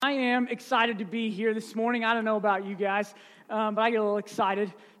I am excited to be here this morning. I don't know about you guys, but I get a little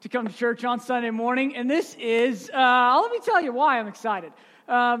excited to come to church on Sunday morning. And this is, let me tell you why I'm excited.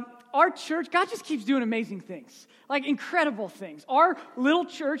 Our church, God just keeps doing amazing things, like incredible things. Our little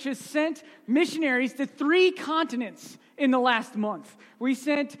church has sent missionaries to 3 continents in the last month. We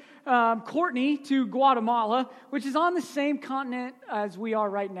sent Courtney to Guatemala, which is on the same continent as we are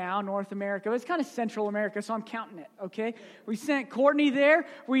right now, North America. It's kind of Central America, so I'm counting it, okay? We sent Courtney there.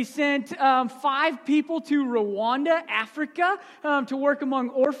 We sent 5 people to Rwanda, Africa, to work among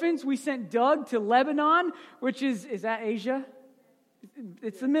orphans. We sent Doug to Lebanon, which is that Asia?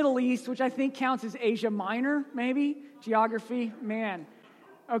 It's the Middle East, which I think counts as Asia Minor, maybe? Geography? Man.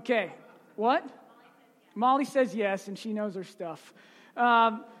 Okay. What? Molly says yes, and she knows her stuff.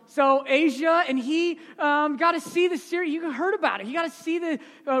 So Asia, and he got to see the Syria. You heard about it. He got to see the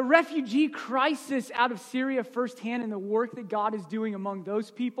refugee crisis out of Syria firsthand and the work that God is doing among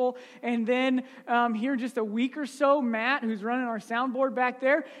those people. And then here in just a week or so, Matt, who's running our soundboard back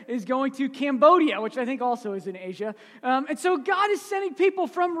there, is going to Cambodia, which I think also is in Asia. And so God is sending people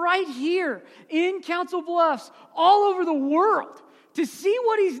from right here in Council Bluffs all over the world to see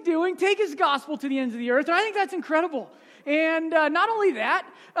what he's doing, take his gospel to the ends of the earth. And I think that's incredible. And not only that,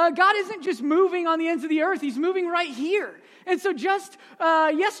 God isn't just moving on the ends of the earth. He's moving right here. And so just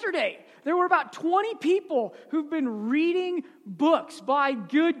yesterday, there were about 20 people who've been reading books by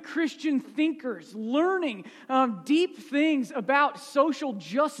good Christian thinkers, learning deep things about social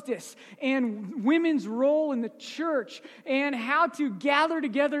justice and women's role in the church and how to gather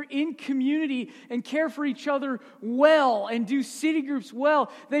together in community and care for each other well and do city groups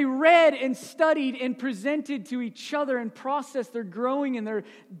well. They read and studied and presented to each other and processed their growing in their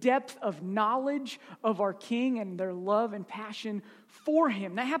depth of knowledge of our King and their love and passion for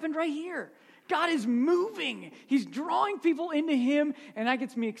Him. That happened right here. God is moving. He's drawing people into Him, and that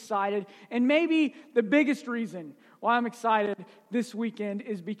gets me excited. And maybe the biggest reason why I'm excited this weekend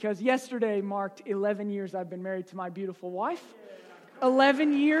is because yesterday marked 11 years I've been married to my beautiful wife.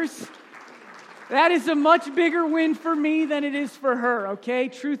 11 years. That is a much bigger win for me than it is for her, okay?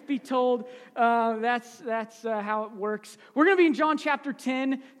 Truth be told, that's how it works. We're going to be in John chapter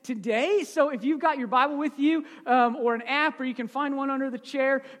 10 today, so if you've got your Bible with you or an app, or you can find one under the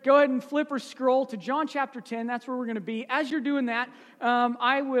chair, go ahead and flip or scroll to John chapter 10. That's where we're going to be. As you're doing that,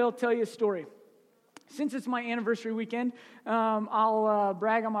 I will tell you a story. Since it's my anniversary weekend, I'll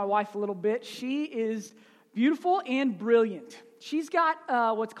brag on my wife a little bit. She is beautiful and brilliant. She's got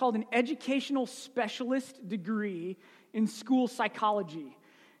what's called an educational specialist degree in school psychology.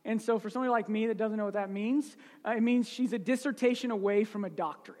 And so for somebody like me that doesn't know what that means, it means she's a dissertation away from a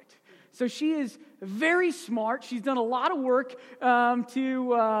doctorate. So she is very smart. She's done a lot of work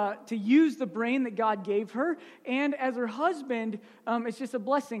to use the brain that God gave her. And as her husband, it's just a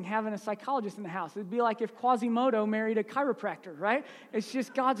blessing having a psychologist in the house. It'd be like if Quasimodo married a chiropractor, right? It's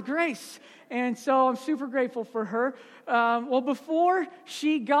just God's grace. And so I'm super grateful for her. Well, before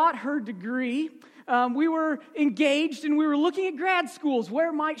she got her degree, we were engaged and we were looking at grad schools.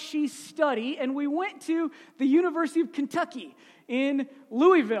 Where might she study? And we went to the University of Kentucky in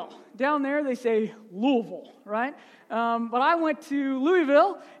Louisville. Down there, they say Louisville, right? But I went to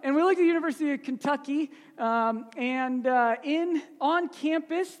Louisville, and we looked at the University of Kentucky, and on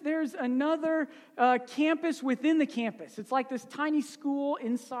campus, there's another campus within the campus. It's like this tiny school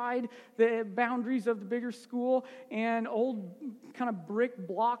inside the boundaries of the bigger school, and old kind of brick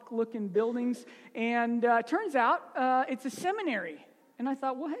block-looking buildings. And turns out it's a seminary. And I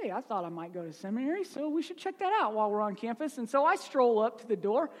thought, well, hey, I thought I might go to seminary, so we should check that out while we're on campus. And so I stroll up to the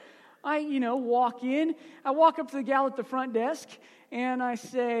door. I walk in. I walk up to the gal at the front desk, and I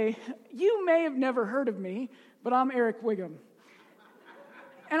say, you may have never heard of me, but I'm Eric Wiggum.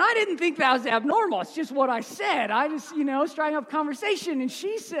 And I didn't think that was abnormal. It's just what I said. I just, striking up conversation. And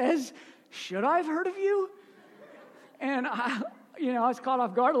she says, should I have heard of you? And I was caught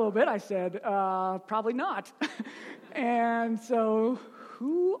off guard a little bit. I said, probably not. And so,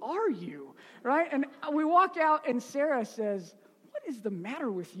 who are you, right? And we walk out, and Sarah says, what is the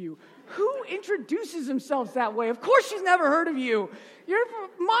matter with you? Who introduces themselves that way? Of course she's never heard of you. You're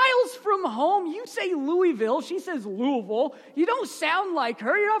miles from home. You say Louisville. She says Louisville. You don't sound like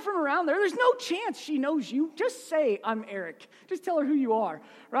her. You're not from around there. There's no chance she knows you. Just say, I'm Eric. Just tell her who you are,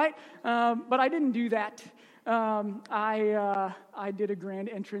 right? But I didn't do that. I did a grand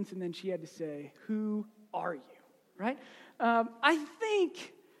entrance, and then she had to say, who are you? Right? I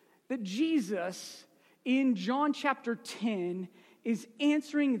think that Jesus in John chapter 10 is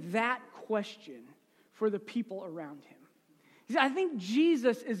answering that question for the people around him. I think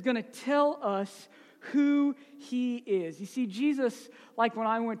Jesus is going to tell us who he is. You see, Jesus, like when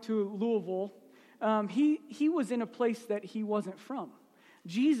I went to Louisville, he was in a place that he wasn't from.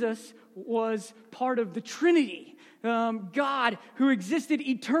 Jesus was part of the Trinity, God who existed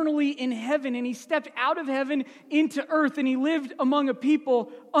eternally in heaven, and he stepped out of heaven into earth, and he lived among a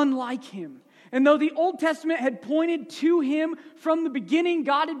people unlike him. And though the Old Testament had pointed to him from the beginning,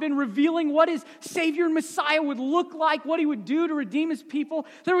 God had been revealing what his Savior and Messiah would look like, what he would do to redeem his people.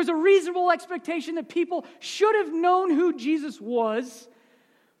 There was a reasonable expectation that people should have known who Jesus was,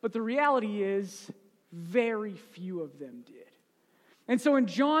 but the reality is very few of them did. And so in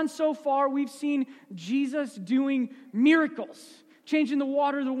John so far, we've seen Jesus doing miracles, changing the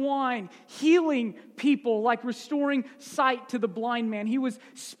water to wine, healing people, like restoring sight to the blind man. He was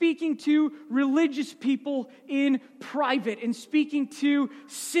speaking to religious people in private and speaking to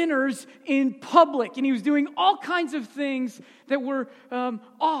sinners in public. And he was doing all kinds of things that were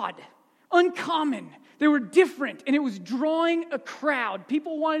odd, uncommon. They were different, and it was drawing a crowd.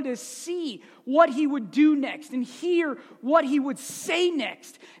 People wanted to see what he would do next and hear what he would say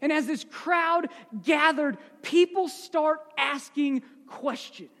next. And as this crowd gathered, people start asking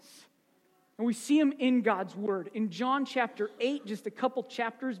questions. And we see them in God's Word. In John chapter 8, just a couple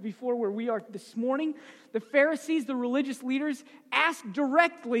chapters before where we are this morning, the Pharisees, the religious leaders, ask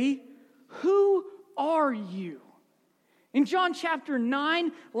directly, "Who are you?" In John chapter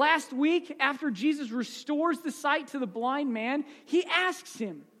 9, last week, after Jesus restores the sight to the blind man, he asks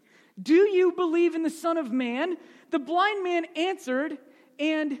him, "Do you believe in the Son of Man?" The blind man answered,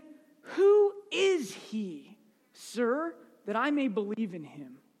 "And who is he, sir, that I may believe in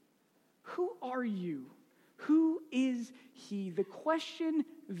him?" Who are you? Who is he? The question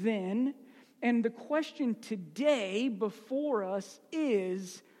then, and the question today before us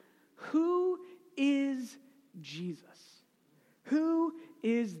is, who is Jesus? Who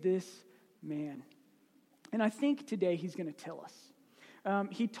is this man? And I think today he's going to tell us.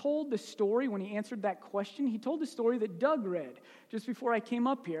 He told the story when he answered that question. He told the story that Doug read just before I came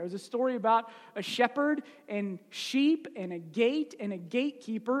up here. It was a story about a shepherd and sheep and a gate and a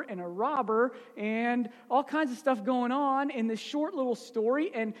gatekeeper and a robber and all kinds of stuff going on in this short little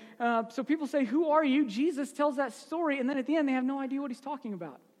story. And so people say, "Who are you?" Jesus tells that story, and then at the end they have no idea what he's talking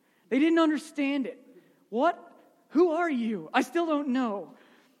about. They didn't understand it. What? Who are you? I still don't know.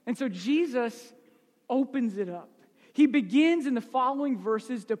 And so Jesus opens it up. He begins in the following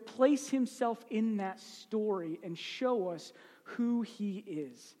verses to place himself in that story and show us who he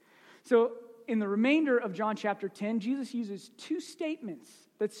is. So in the remainder of John chapter 10, Jesus uses two statements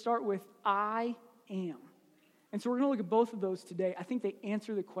that start with "I am." And so we're going to look at both of those today. I think they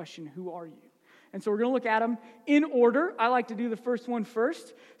answer the question, who are you? And so we're going to look at them in order. I like to do the first one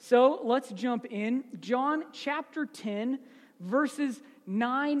first. So let's jump in. John chapter 10, verses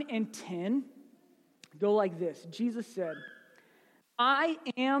 9 and 10 go like this. Jesus said, "I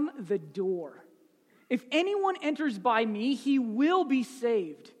am the door. If anyone enters by me, he will be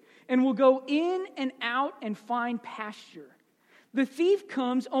saved and will go in and out and find pasture. The thief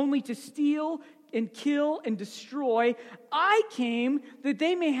comes only to steal and kill and destroy. I came that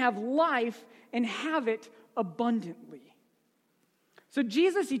they may have life and have it abundantly." So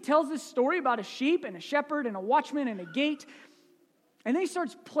Jesus, he tells this story about a sheep and a shepherd and a watchman and a gate. And then he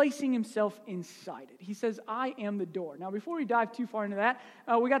starts placing himself inside it. He says, "I am the door." Now, before we dive too far into that,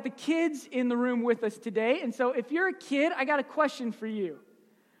 we got the kids in the room with us today. And so if you're a kid, I got a question for you.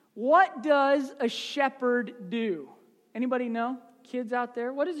 What does a shepherd do? Anybody know? Kids out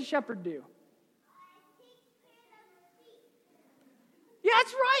there? What does a shepherd do? Yeah,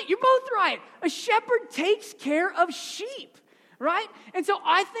 that's right. You're both right. A shepherd takes care of sheep, right? And so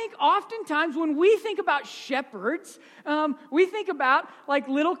I think oftentimes when we think about shepherds, we think about like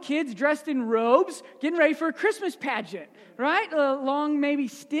little kids dressed in robes getting ready for a Christmas pageant, right? A long maybe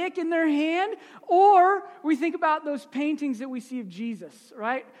stick in their hand. Or we think about those paintings that we see of Jesus,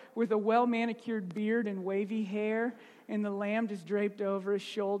 right? With a well-manicured beard and wavy hair, and the lamb just draped over his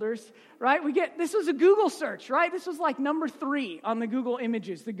shoulders, right? This was a Google search, right? This was like number 3 on the Google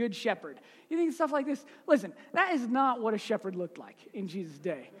images, the Good Shepherd. You think stuff like this? Listen, that is not what a shepherd looked like in Jesus'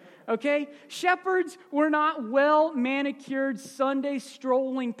 day, okay? Shepherds were not well-manicured, Sunday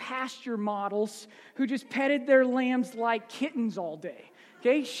strolling pasture models who just petted their lambs like kittens all day,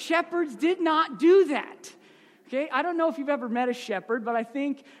 okay? Shepherds did not do that. Okay, I don't know if you've ever met a shepherd, but I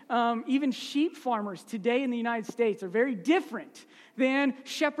think even sheep farmers today in the United States are very different than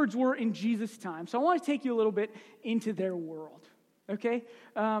shepherds were in Jesus' time. So I want to take you a little bit into their world. Okay,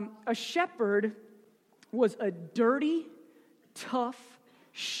 a shepherd was a dirty, tough,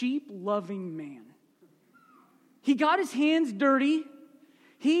 sheep-loving man. He got his hands dirty.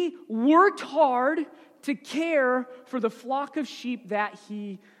 He worked hard to care for the flock of sheep that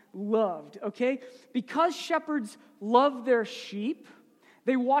he loved, okay? Because shepherds loved their sheep,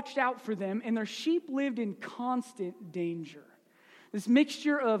 they watched out for them, and their sheep lived in constant danger. This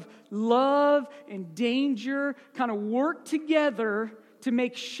mixture of love and danger kind of worked together to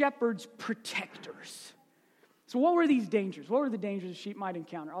make shepherds protectors. So what were these dangers? What were the dangers a sheep might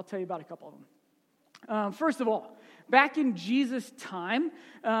encounter? I'll tell you about a couple of them. First of all, back in Jesus' time,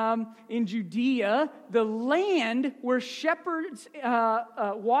 in Judea, the land where shepherds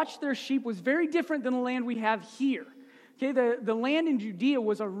watched their sheep was very different than the land we have here. Okay, the land in Judea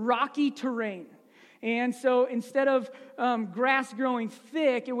was a rocky terrain. And so instead of grass growing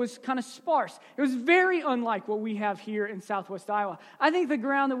thick, it was kind of sparse. It was very unlike what we have here in Southwest Iowa. I think the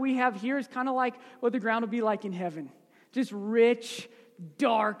ground that we have here is kind of like what the ground will be like in heaven. Just rich,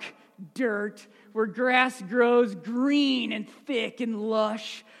 dark dirt where grass grows green and thick and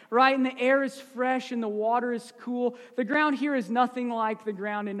lush, right? And the air is fresh and the water is cool. The ground here is nothing like the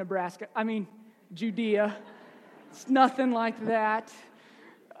ground in Nebraska. Judea. It's nothing like that.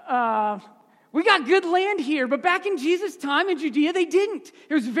 We got good land here, but back in Jesus' time in Judea, they didn't.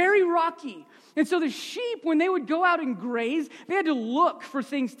 It was very rocky. And so the sheep, when they would go out and graze, they had to look for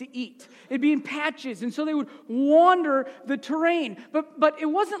things to eat. It'd be in patches, and so they would wander the terrain. But it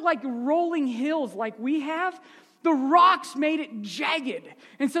wasn't like rolling hills like we have. The rocks made it jagged,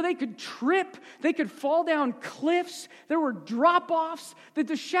 and so they could trip, they could fall down cliffs. There were drop-offs that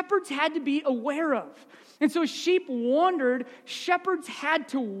the shepherds had to be aware of. And so as sheep wandered, shepherds had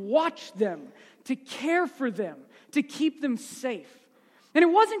to watch them, to care for them, to keep them safe. And it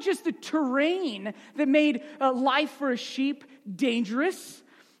wasn't just the terrain that made life for a sheep dangerous.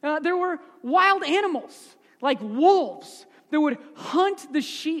 There were wild animals like wolves that would hunt the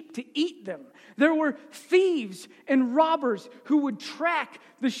sheep to eat them. There were thieves and robbers who would track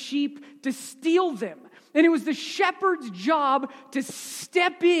the sheep to steal them. And it was the shepherd's job to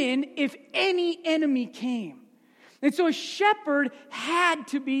step in if any enemy came. And so a shepherd had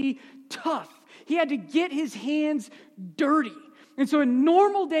to be tough. He had to get his hands dirty. And so a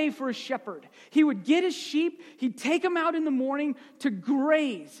normal day for a shepherd, he would get his sheep, he'd take them out in the morning to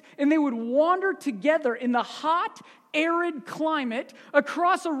graze, and they would wander together in the hot, arid climate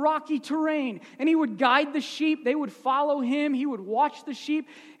across a rocky terrain. And he would guide the sheep, they would follow him, he would watch the sheep.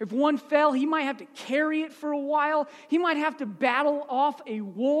 If one fell, he might have to carry it for a while. He might have to battle off a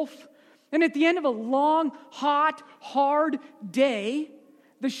wolf. And at the end of a long, hot, hard day,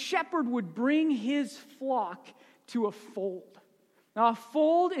 the shepherd would bring his flock to a fold. Now, a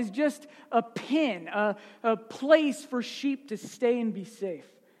fold is just a pen, a place for sheep to stay and be safe.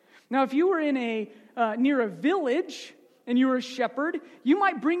 Now, if you were in near a village and you were a shepherd, you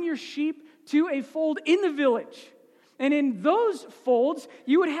might bring your sheep to a fold in the village. And in those folds,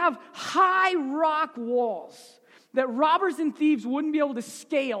 you would have high rock walls that robbers and thieves wouldn't be able to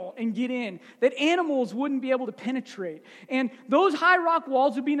scale and get in, that animals wouldn't be able to penetrate. And those high rock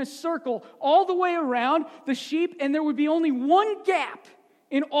walls would be in a circle all the way around the sheep, and there would be only one gap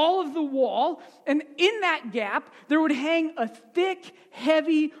in all of the wall, and in that gap, there would hang a thick,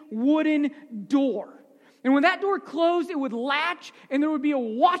 heavy wooden door. And when that door closed, it would latch, and there would be a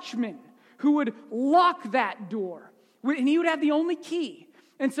watchman who would lock that door, and he would have the only key.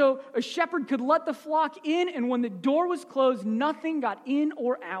 And so a shepherd could let the flock in, and when the door was closed, nothing got in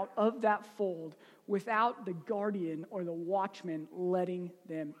or out of that fold without the guardian or the watchman letting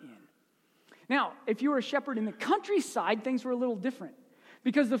them in. Now, if you were a shepherd in the countryside, things were a little different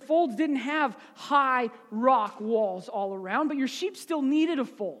because the folds didn't have high rock walls all around, but your sheep still needed a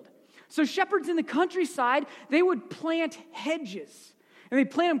fold. So shepherds in the countryside, they would plant hedges. And they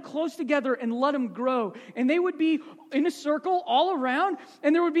plant them close together and let them grow. And they would be in a circle all around,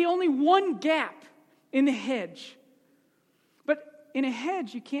 and there would be only one gap in the hedge. But in a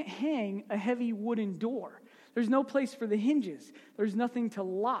hedge, you can't hang a heavy wooden door. There's no place for the hinges. There's nothing to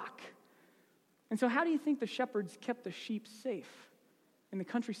lock. And so how do you think the shepherds kept the sheep safe in the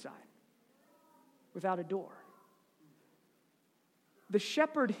countryside without a door? The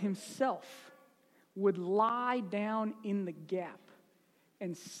shepherd himself would lie down in the gap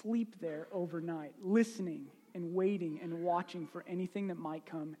and sleep there overnight, listening and waiting and watching for anything that might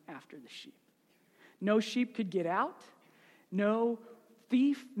come after the sheep. No sheep could get out. No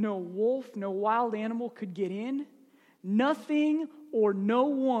thief, no wolf, no wild animal could get in. Nothing or no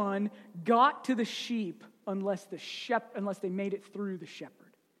one got to the sheep unless they made it through the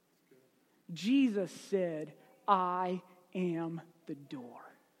shepherd. Jesus said, "I am the door."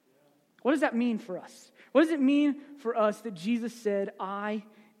 What does that mean for us? What does it mean for us that Jesus said, "I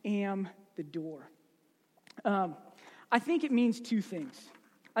am the door"? I think it means two things.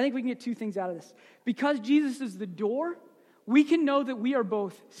 I think we can get two things out of this. Because Jesus is the door, we can know that we are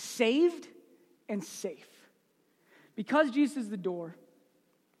both saved and safe. Because Jesus is the door,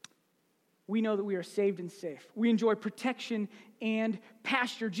 we know that we are saved and safe. We enjoy protection and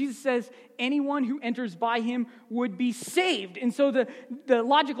pasture. Jesus says anyone who enters by him would be saved. And so the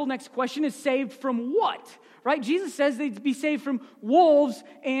logical next question is, saved from what? Right? Jesus says they'd be saved from wolves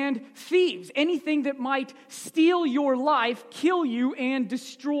and thieves. Anything that might steal your life, kill you, and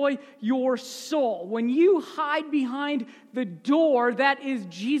destroy your soul. When you hide behind the door that is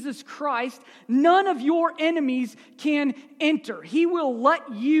Jesus Christ, none of your enemies can enter. He will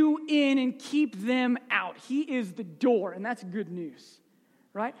let you in and keep them out. He is the door, and that's good news.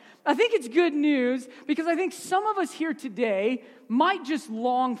 Right? I think it's good news because I think some of us here today might just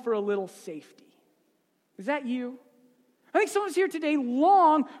long for a little safety. Is that you? I think some of us here today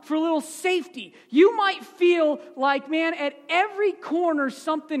long for a little safety. You might feel like, man, at every corner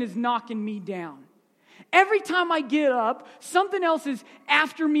something is knocking me down. Every time I get up, something else is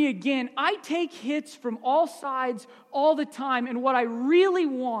after me again. I take hits from all sides all the time, and what I really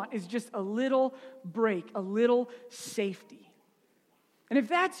want is just a little break, a little safety. And if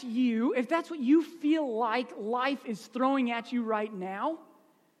that's you, if that's what you feel like life is throwing at you right now,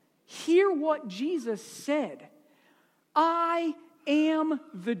 hear what Jesus said. I am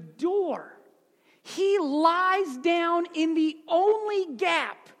the door. He lies down in the only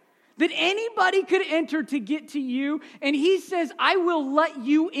gap that anybody could enter to get to you, and he says, I will let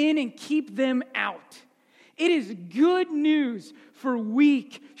you in and keep them out. It is good news for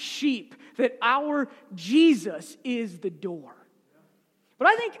weak sheep that our Jesus is the door. But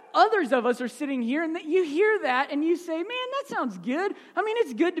I think others of us are sitting here and that you hear that and you say, man, that sounds good. I mean,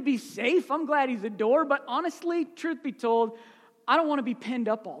 it's good to be safe. I'm glad he's a door. But honestly, truth be told, I don't want to be penned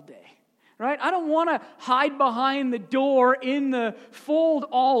up all day, right? I don't want to hide behind the door in the fold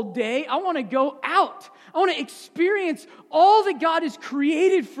all day. I want to go out. I want to experience all that God has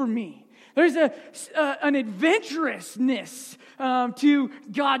created for me. There's an adventurousness to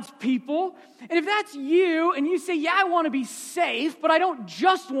God's people. And if that's you and you say, yeah, I want to be safe, but I don't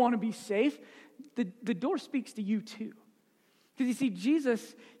just want to be safe, the door speaks to you too. Because you see,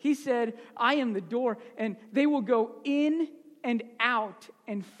 Jesus, he said, I am the door, and they will go in and out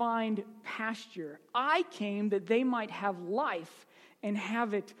and find pasture. I came that they might have life and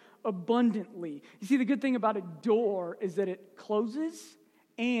have it abundantly. You see, the good thing about a door is that it closes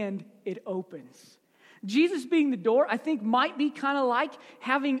and it opens. Jesus being the door, I think, might be kind of like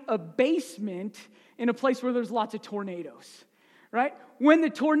having a basement in a place where there's lots of tornadoes, right? When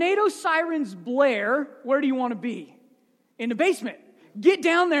the tornado sirens blare, where do you want to be? In the basement. Get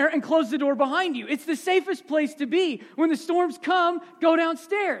down there and close the door behind you. It's the safest place to be. When the storms come, go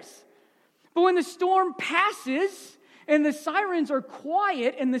downstairs. But when the storm passes and the sirens are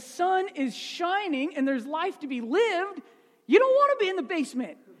quiet and the sun is shining and there's life to be lived, you don't want to be in the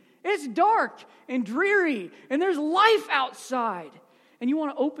basement. It's dark and dreary, and there's life outside. And you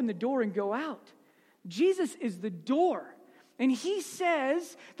want to open the door and go out. Jesus is the door. And he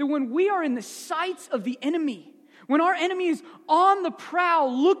says that when we are in the sights of the enemy, when our enemy is on the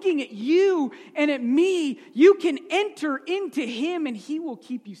prowl looking at you and at me, you can enter into him and he will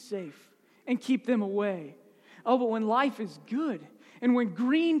keep you safe and keep them away. Oh, but when life is good and when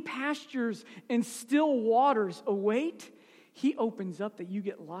green pastures and still waters await, he opens up that you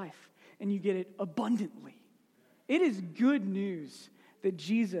get life, and you get it abundantly. It is good news that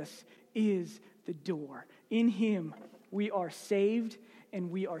Jesus is the door. In him, we are saved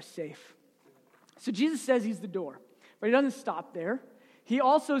and we are safe. So Jesus says he's the door, but he doesn't stop there. He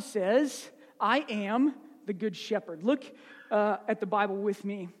also says, I am the good shepherd. Look at the Bible with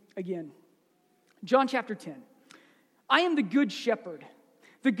me again. John chapter 10. I am the good shepherd.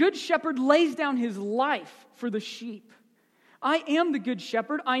 The good shepherd lays down his life for the sheep. I am the good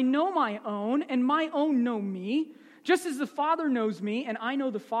shepherd. I know my own, and my own know me, just as the Father knows me, and I know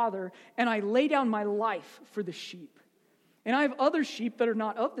the Father, and I lay down my life for the sheep. And I have other sheep that are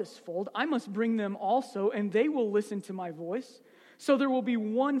not of this fold. I must bring them also, and they will listen to my voice. So there will be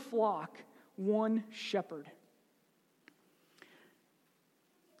one flock, one shepherd.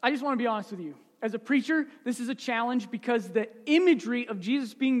 I just want to be honest with you. As a preacher, this is a challenge because the imagery of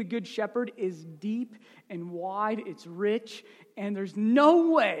Jesus being the good shepherd is deep and wide, it's rich, and there's no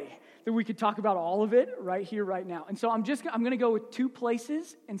way that we could talk about all of it right here, right now. And so I'm going to go with two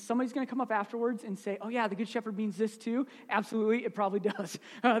places, and somebody's going to come up afterwards and say, oh yeah, the good shepherd means this too. Absolutely, it probably does.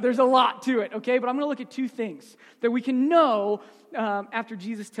 There's a lot to it, okay? But I'm going to look at two things that we can know after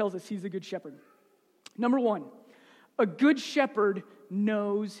Jesus tells us he's the good shepherd. Number one, a good shepherd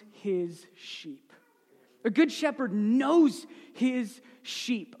knows his sheep. A good shepherd knows his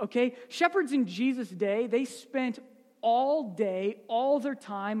sheep, okay? Shepherds in Jesus' day, they spent all day, all their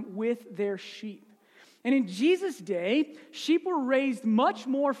time with their sheep. And in Jesus' day, sheep were raised much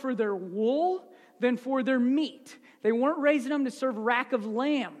more for their wool than for their meat. They weren't raising them to serve rack of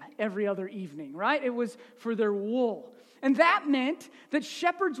lamb every other evening, right? It was for their wool. And that meant that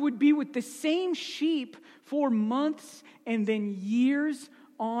shepherds would be with the same sheep for months and then years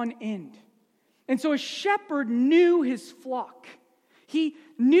on end. And so a shepherd knew his flock. He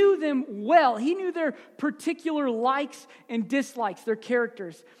knew them well. He knew their particular likes and dislikes, their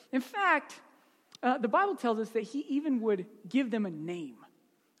characters. In fact, the Bible tells us that he even would give them a name.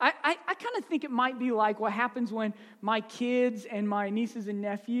 I kind of think it might be like what happens when my kids and my nieces and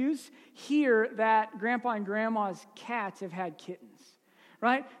nephews hear that Grandpa and Grandma's cats have had kittens.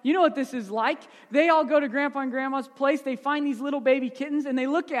 Right? You know what this is like. They all go to Grandpa and Grandma's place. They find these little baby kittens and they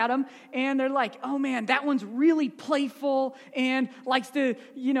look at them and they're like, oh man, that one's really playful and likes to,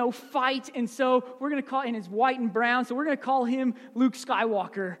 fight. And so we're going to call, and it's white and brown, so we're going to call him Luke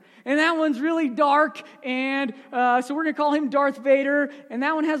Skywalker. And that one's really dark, and so we're going to call him Darth Vader. And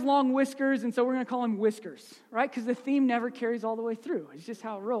that one has long whiskers, and so we're going to call him Whiskers. Right? Because the theme never carries all the way through. It's just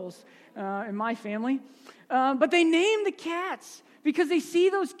how it rolls in my family. But they name the cats because they see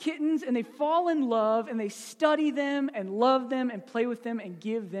those kittens and they fall in love and they study them and love them and play with them and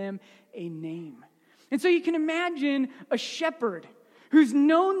give them a name. And so you can imagine a shepherd who's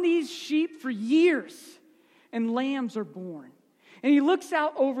known these sheep for years, and lambs are born. And he looks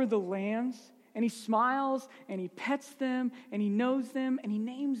out over the lambs and he smiles and he pets them and he knows them and he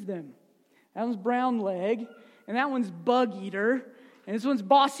names them. That one's Brown Leg and that one's Bug Eater. And this one's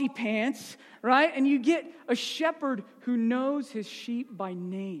Bossy Pants, right? And you get a shepherd who knows his sheep by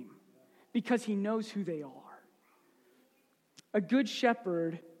name because he knows who they are. A good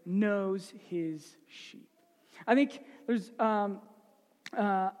shepherd knows his sheep. I think there's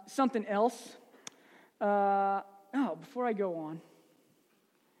something else. Before I go on.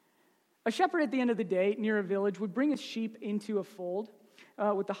 A shepherd at the end of the day near a village would bring his sheep into a fold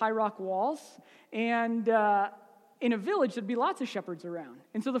with the high rock walls. And in a village, there'd be lots of shepherds around.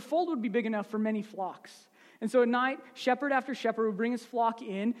 And so the fold would be big enough for many flocks. And so at night, shepherd after shepherd would bring his flock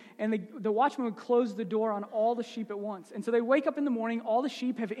in, and the watchman would close the door on all the sheep at once. And so they wake up in the morning, all the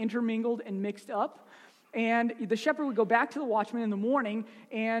sheep have intermingled and mixed up, and the shepherd would go back to the watchman in the morning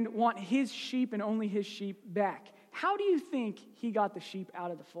and want his sheep and only his sheep back. How do you think he got the sheep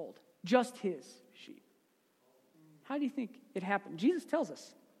out of the fold? Just his sheep. How do you think it happened? Jesus tells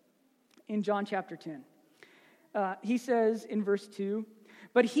us in John chapter 10. He says in verse 2,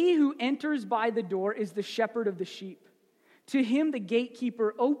 "But he who enters by the door is the shepherd of the sheep. To him the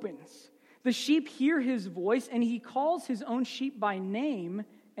gatekeeper opens. The sheep hear his voice, and he calls his own sheep by name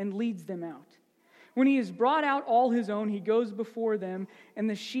and leads them out. When he has brought out all his own, he goes before them, and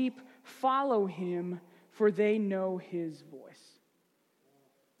the sheep follow him, for they know his voice."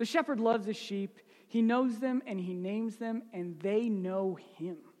 The shepherd loves his sheep. He knows them, and he names them, and they know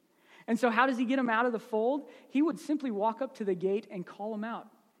him. And so how does he get them out of the fold? He would simply walk up to the gate and call them out.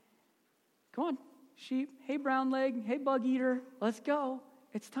 Come on, sheep. Hey, Brown Leg. Hey, Bug Eater. Let's go.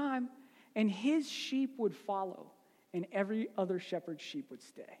 It's time. And his sheep would follow, and every other shepherd's sheep would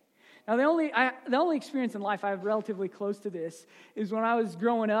stay. Now, the only experience in life I have relatively close to this is when I was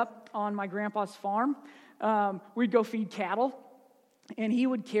growing up on my grandpa's farm. We'd go feed cattle. And he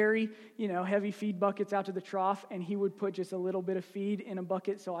would carry, heavy feed buckets out to the trough, and he would put just a little bit of feed in a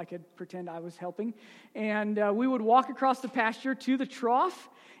bucket so I could pretend I was helping. And we would walk across the pasture to the trough,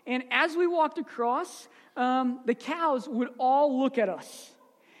 and as we walked across, the cows would all look at us.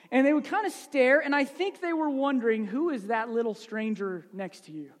 And they would kind of stare, and I think they were wondering, who is that little stranger next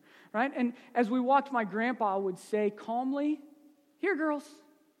to you, right? And as we walked, my grandpa would say calmly, "Here, girls.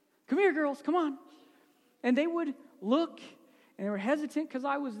 Come here, girls. Come on." And they would look. And they were hesitant because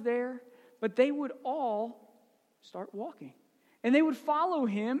I was there, but they would all start walking. And they would follow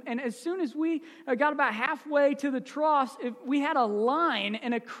him, and as soon as we got about halfway to the troughs, we had a line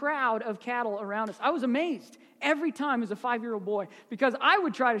and a crowd of cattle around us. I was amazed every time as a 5-year-old boy because I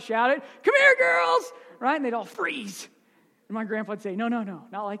would try to shout it, "Come here, girls!" Right? And they'd all freeze. And my grandpa would say, no,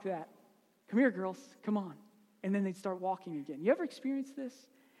 not like that. "Come here, girls, come on." And then they'd start walking again. You ever experienced this?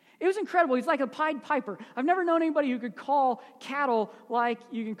 It was incredible. He's like a Pied Piper. I've never known anybody who could call cattle like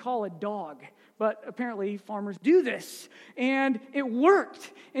you can call a dog. But apparently farmers do this. And it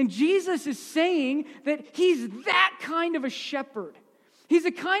worked. And Jesus is saying that he's that kind of a shepherd. He's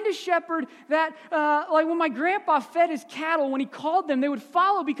the kind of shepherd that, like when my grandpa fed his cattle, when he called them, they would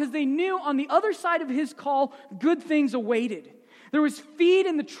follow because they knew on the other side of his call, good things awaited. There was feed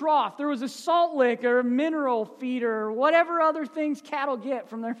in the trough. There was a salt lick or a mineral feeder or whatever other things cattle get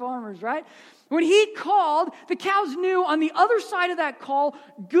from their farmers, right? When he called, the cows knew on the other side of that call,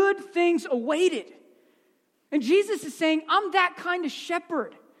 good things awaited. And Jesus is saying, I'm that kind of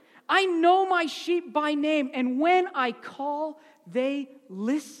shepherd. I know my sheep by name, and when I call, they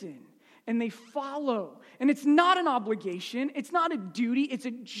listen and they follow. And it's not an obligation, it's not a duty, it's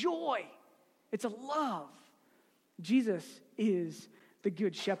a joy, it's a love. Jesus is the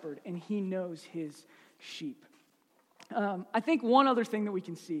good shepherd, and he knows his sheep. I think one other thing that we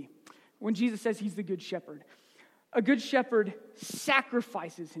can see when Jesus says he's the good shepherd, a good shepherd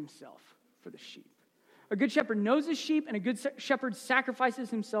sacrifices himself for the sheep. A good shepherd knows his sheep, and a good shepherd sacrifices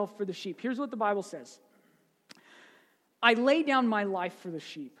himself for the sheep. Here's what the Bible says. I lay down my life for the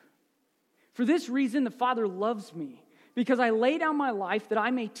sheep. For this reason, the Father loves me, because I lay down my life that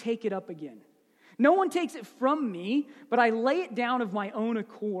I may take it up again. No one takes it from me, but I lay it down of my own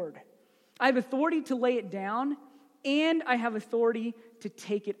accord. I have authority to lay it down, and I have authority to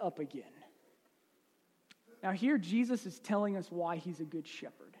take it up again. Now here, Jesus is telling us why he's a good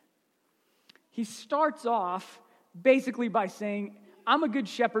shepherd. He starts off basically by saying, I'm a good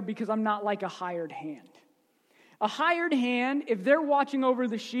shepherd because I'm not like a hired hand. A hired hand, if they're watching over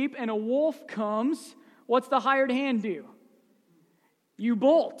the sheep and a wolf comes, what's the hired hand do? You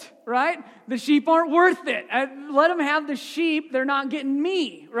bolt, right? The sheep aren't worth it. Let them have the sheep. They're not getting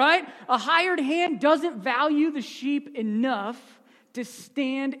me, right? A hired hand doesn't value the sheep enough to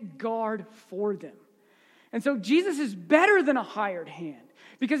stand guard for them. And so Jesus is better than a hired hand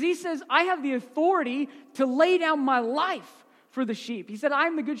because he says, I have the authority to lay down my life for the sheep. He said,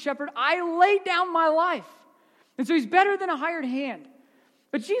 I'm the good shepherd. I lay down my life. And so he's better than a hired hand.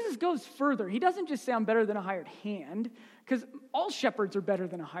 But Jesus goes further. He doesn't just say I'm better than a hired hand, because all shepherds are better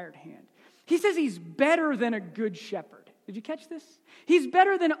than a hired hand. He says he's better than a good shepherd. Did you catch this? He's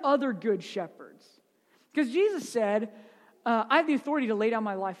better than other good shepherds. Because Jesus said, I have the authority to lay down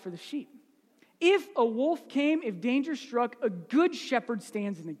my life for the sheep. If a wolf came, if danger struck, a good shepherd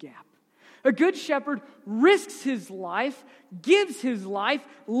stands in the gap. A good shepherd risks his life, gives his life,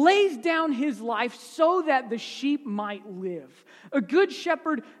 lays down his life so that the sheep might live. A good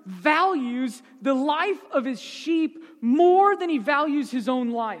shepherd values the life of his sheep more than he values his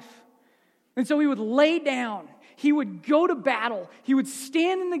own life. And so he would lay down, he would go to battle, he would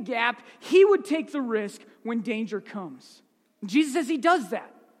stand in the gap, he would take the risk when danger comes. Jesus says he does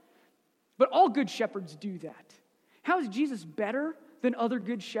that. But all good shepherds do that. How is Jesus better than other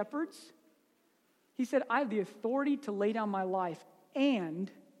good shepherds? He said, I have the authority to lay down my life,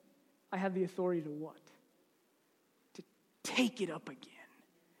 and I have the authority to what? To take it up again.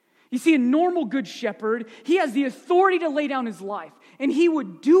 You see, a normal good shepherd, he has the authority to lay down his life, and he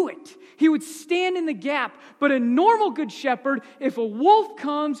would do it. He would stand in the gap. But a normal good shepherd, if a wolf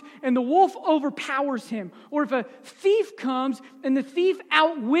comes and the wolf overpowers him, or if a thief comes and the thief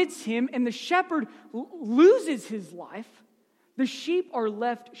outwits him and the shepherd loses his life, the sheep are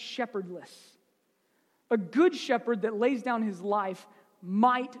left shepherdless. A good shepherd that lays down his life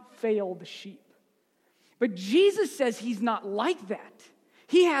might fail the sheep. But Jesus says he's not like that.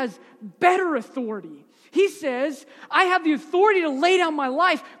 He has better authority. He says, I have the authority to lay down my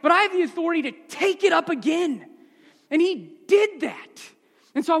life, but I have the authority to take it up again. And he did that.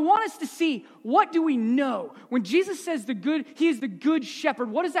 And so I want us to see, what do we know? When Jesus says he is the good shepherd,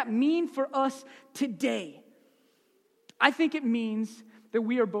 what does that mean for us today? I think it means that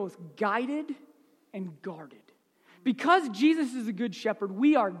we are both guided and guarded. Because Jesus is a good shepherd,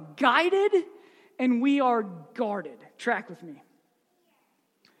 we are guided and we are guarded. Track with me.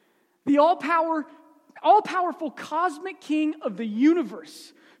 The all-powerful cosmic king of the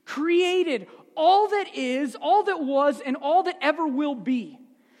universe created all that is, all that was, and all that ever will be.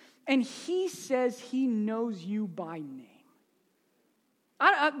 And he says he knows you by name.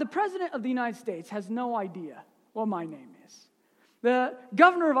 The president of the United States has no idea what my name is. The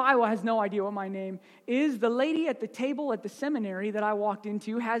governor of Iowa has no idea what my name is. The lady at the table at the seminary that I walked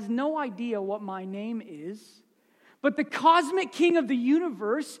into has no idea what my name is. But the cosmic king of the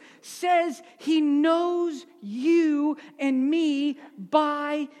universe says he knows you and me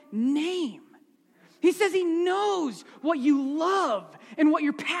by name. He says he knows what you love and what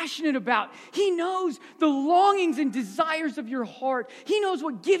you're passionate about. He knows the longings and desires of your heart. He knows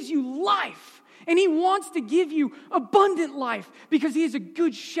what gives you life. And he wants to give you abundant life because he is a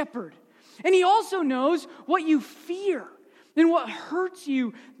good shepherd. And he also knows what you fear and what hurts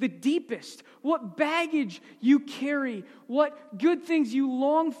you the deepest, what baggage you carry, what good things you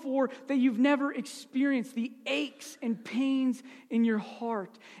long for that you've never experienced, the aches and pains in your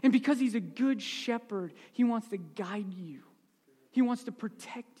heart. And because he's a good shepherd, he wants to guide you He wants to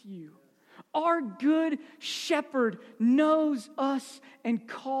protect you. Our good shepherd knows us and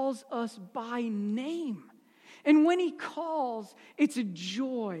calls us by name. And when he calls, it's a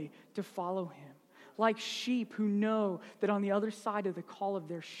joy to follow him, like sheep who know that on the other side of the call of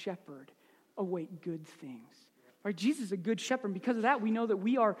their shepherd await good things. Right? Jesus is a good shepherd, and because of that, we know that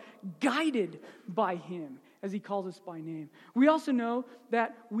we are guided by him as he calls us by name. We also know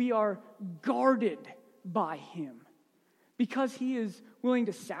that we are guarded by him because he is willing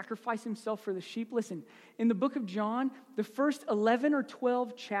to sacrifice himself for the sheep. Listen, in the book of John, the first 11 or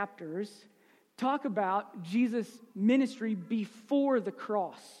 12 chapters talk about Jesus' ministry before the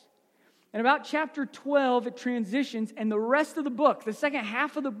cross. And about chapter 12, it transitions, and the rest of the book, the second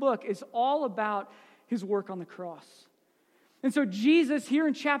half of the book, is all about his work on the cross. And so Jesus, here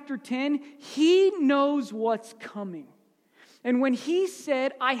in chapter 10, he knows what's coming. And when he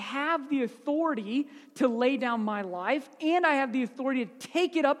said, I have the authority to lay down my life, and I have the authority to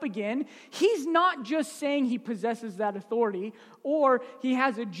take it up again, he's not just saying he possesses that authority, or he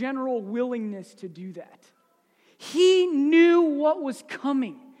has a general willingness to do that. He knew what was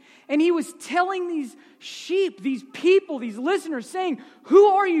coming. And he was telling these sheep, these people, these listeners, saying, who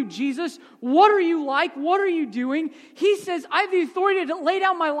are you, Jesus? What are you like? What are you doing? He says, I have the authority to lay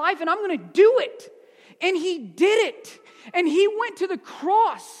down my life, and I'm going to do it. And he did it. And he went to the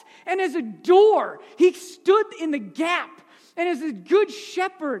cross. And as a door, he stood in the gap. And as a good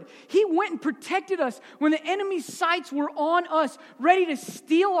shepherd, he went and protected us when the enemy's sights were on us, ready to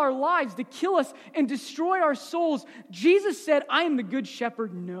steal our lives, to kill us and destroy our souls. Jesus said, I am the good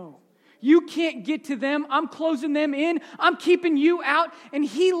shepherd. No, you can't get to them. I'm closing them in. I'm keeping you out. And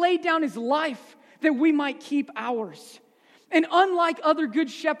he laid down his life that we might keep ours. And unlike other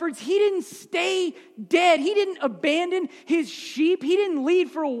good shepherds, he didn't stay dead. He didn't abandon his sheep. He didn't lead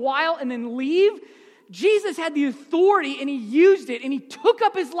for a while and then leave. Jesus had the authority and he used it and he took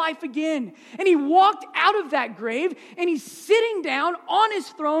up his life again. And he walked out of that grave and he's sitting down on his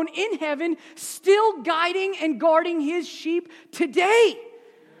throne in heaven, still guiding and guarding his sheep today.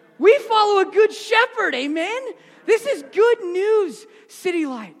 We follow a good shepherd, amen? This is good news, City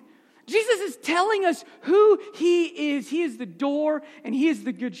Light. Jesus is telling us who he is. He is the door and he is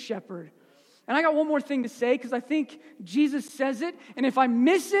the good shepherd. And I got one more thing to say because I think Jesus says it. And if I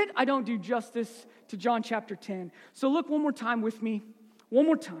miss it, I don't do justice to John chapter 10. So look one more time with me. One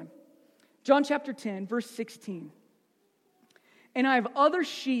more time. John chapter 10, verse 16. And I have other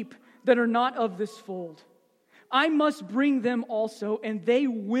sheep that are not of this fold. I must bring them also, and they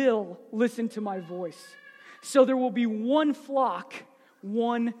will listen to my voice. So there will be one flock,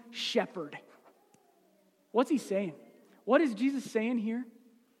 one shepherd. What's he saying? What is Jesus saying here?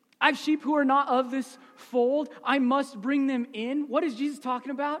 I have sheep who are not of this fold. I must bring them in. What is Jesus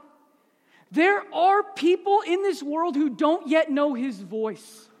talking about? There are people in this world who don't yet know his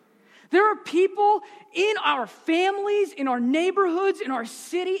voice. There are people in our families, in our neighborhoods, in our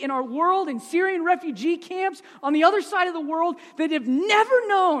city, in our world, in Syrian refugee camps, on the other side of the world that have never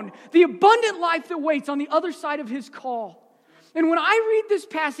known the abundant life that waits on the other side of his call. And when I read this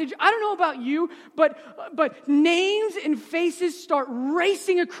passage, I don't know about you, but names and faces start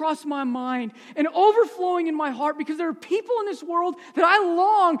racing across my mind and overflowing in my heart because there are people in this world that I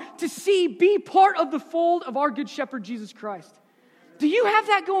long to see be part of the fold of our good shepherd, Jesus Christ. Do you have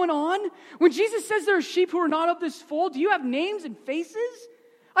that going on? When Jesus says there are sheep who are not of this fold, do you have names and faces?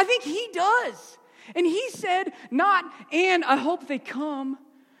 I think he does. And he said, not, and I hope they come,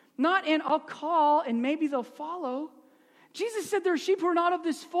 not, and I'll call, and maybe they'll follow. Jesus said there are sheep who are not of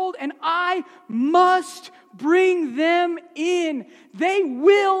this fold, and I must bring them in. They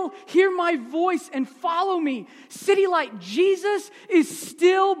will hear my voice and follow me. City Light, Jesus is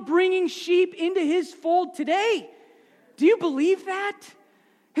still bringing sheep into his fold today. Do you believe that?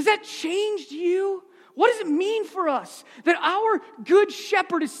 Has that changed you? What does it mean for us that our good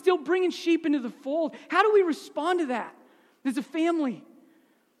shepherd is still bringing sheep into the fold? How do we respond to that as a family?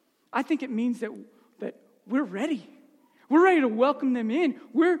 I think it means that we're ready. We're ready to welcome them in.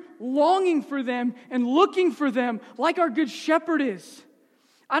 We're longing for them and looking for them like our good shepherd is.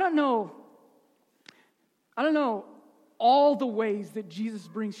 I don't know all the ways that Jesus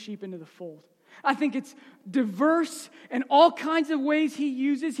brings sheep into the fold. I think it's diverse and all kinds of ways he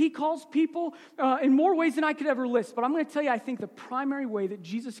uses. He calls people in more ways than I could ever list. But I'm going to tell you, I think the primary way that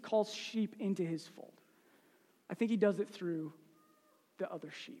Jesus calls sheep into his fold, I think he does it through the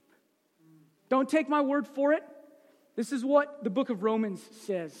other sheep. Don't take my word for it. This is what the book of Romans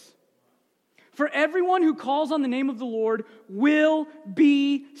says. For everyone who calls on the name of the Lord will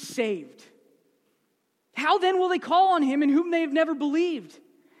be saved. How then will they call on him in whom they have never believed?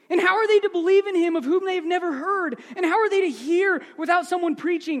 And how are they to believe in him of whom they have never heard? And how are they to hear without someone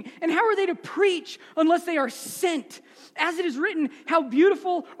preaching? And how are they to preach unless they are sent? As it is written, how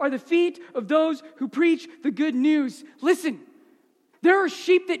beautiful are the feet of those who preach the good news. Listen, there are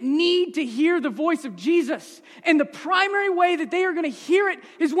sheep that need to hear the voice of Jesus. And the primary way that they are going to hear it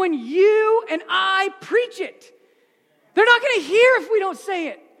is when you and I preach it. They're not going to hear if we don't say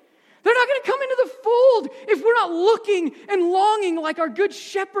it. They're not going to come into the fold if we're not looking and longing like our good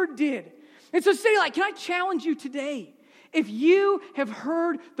shepherd did. And so say, can I challenge you today? If you have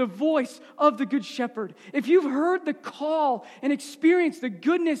heard the voice of the good shepherd, if you've heard the call and experienced the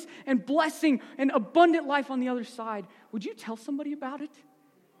goodness and blessing and abundant life on the other side, would you tell somebody about it?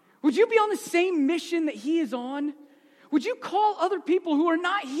 Would you be on the same mission that he is on? Would you call other people who are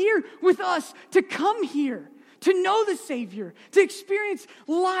not here with us to come here? To know the Savior, to experience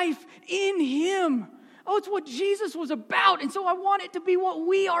life in him. Oh, it's what Jesus was about, and so I want it to be what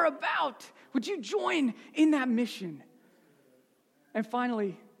we are about. Would you join in that mission? And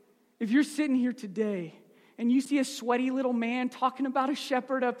finally, if you're sitting here today and you see a sweaty little man talking about a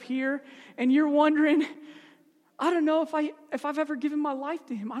shepherd up here, and you're wondering, I don't know if I've ever given my life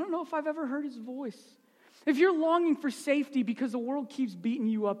to him. I don't know if I've ever heard his voice. If you're longing for safety because the world keeps beating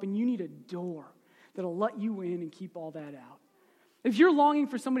you up and you need a door that'll let you in and keep all that out. If you're longing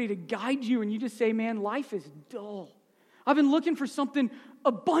for somebody to guide you and you just say, man, life is dull. I've been looking for something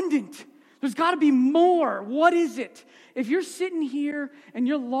abundant. There's got to be more. What is it? If you're sitting here and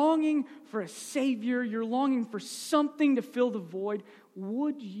you're longing for a Savior, you're longing for something to fill the void,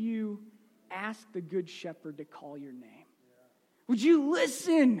 would you ask the Good Shepherd to call your name? Would you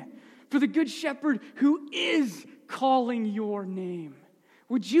listen for the Good Shepherd who is calling your name?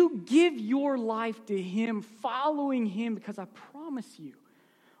 Would you give your life to him, following him? Because I promise you,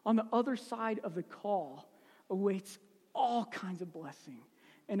 on the other side of the call awaits all kinds of blessing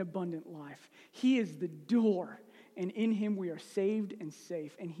and abundant life. He is the door, and in him we are saved and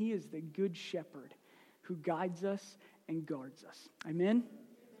safe. And he is the good shepherd who guides us and guards us. Amen?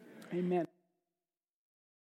 Amen.